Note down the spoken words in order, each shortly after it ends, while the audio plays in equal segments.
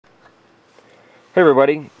Hey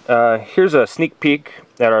everybody, here's a sneak peek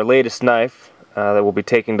at our latest knife that we'll be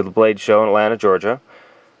taking to the Blade Show in Atlanta, Georgia.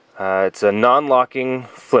 It's a non-locking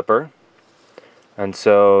flipper, and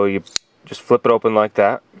so you just flip it open like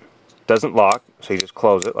that. It doesn't lock, so you just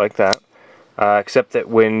close it like that. Except that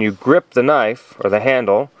when you grip the knife, or the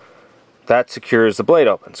handle, that secures the blade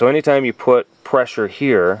open. So anytime you put pressure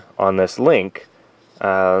here on this link,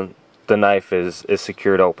 the knife is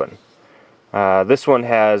secured open. This one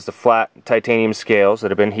has the flat titanium scales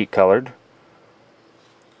that have been heat colored.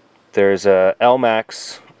 There's a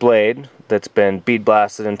LMAX blade that's been bead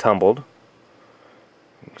blasted and tumbled.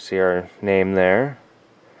 You can see our name there.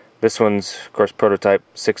 This one's, of course, prototype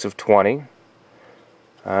 6 of 20. It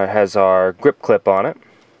has our grip clip on it.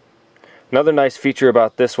 Another nice feature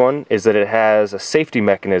about this one is that it has a safety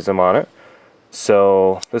mechanism on it.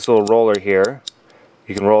 So this little roller here,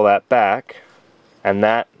 you can roll that back, and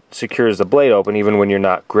that secures the blade open even when you're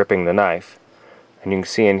not gripping the knife. And you can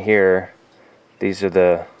see in here, these are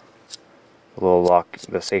the little lock,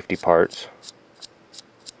 the safety parts.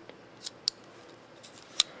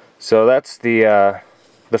 So that's the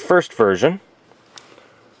first version.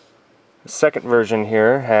 The second version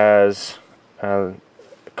here has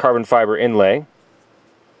carbon fiber inlay.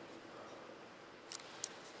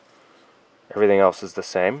 Everything else is the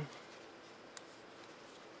same.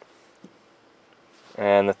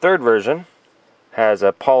 And the third version has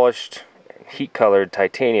a polished, heat-colored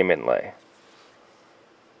titanium inlay.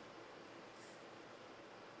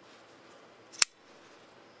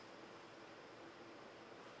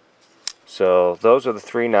 So those are the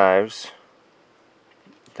three knives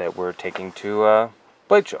that we're taking to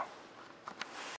Blade Show.